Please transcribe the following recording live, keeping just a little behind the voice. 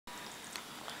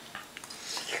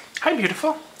Hi,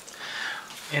 beautiful.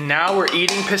 And now we're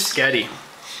eating Spaghetti.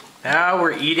 Now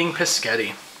we're eating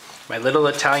Spaghetti. My little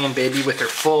Italian baby with her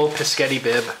full Spaghetti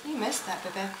bib. You missed that,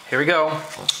 baby. Here we go.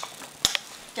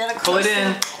 Get it Pull it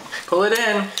in. Pull it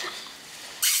in.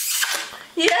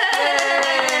 Yay!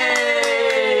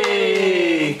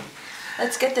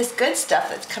 Let's get this good stuff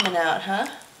that's coming out, huh?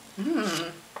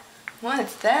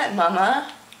 What's that,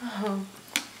 Mama? Oh.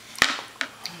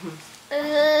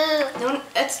 No,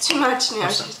 that's too much now.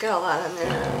 She's got a lot on there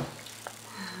now.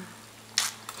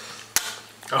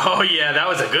 Oh yeah, that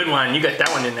was a good one. You got that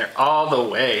one in there all the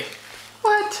way.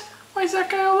 What? Why is that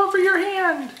guy all over your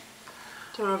hand?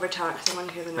 Don't over talk because I want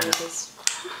to hear the noises.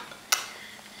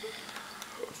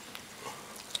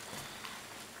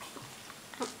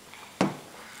 I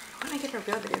want to get our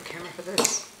real video camera for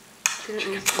this. Didn't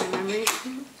use my memory.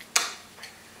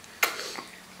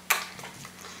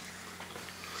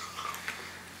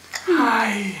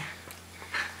 Hi.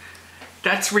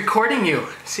 That's recording you.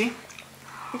 See?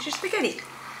 It's your spaghetti.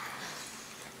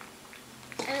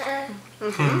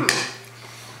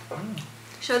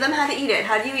 Show them how to eat it.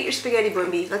 How do you eat your spaghetti,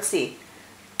 Bumby? Let's see.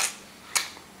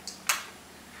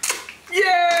 Yay!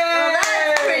 Oh,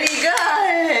 that's pretty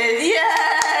good.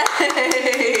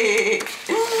 Yay!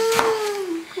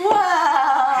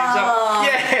 Wow! Hands up.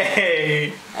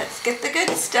 Yay! Let's get the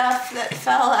good stuff that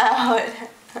fell out.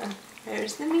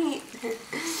 There's the meat.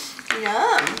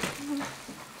 Yum.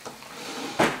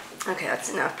 Okay, that's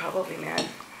enough. Probably mad.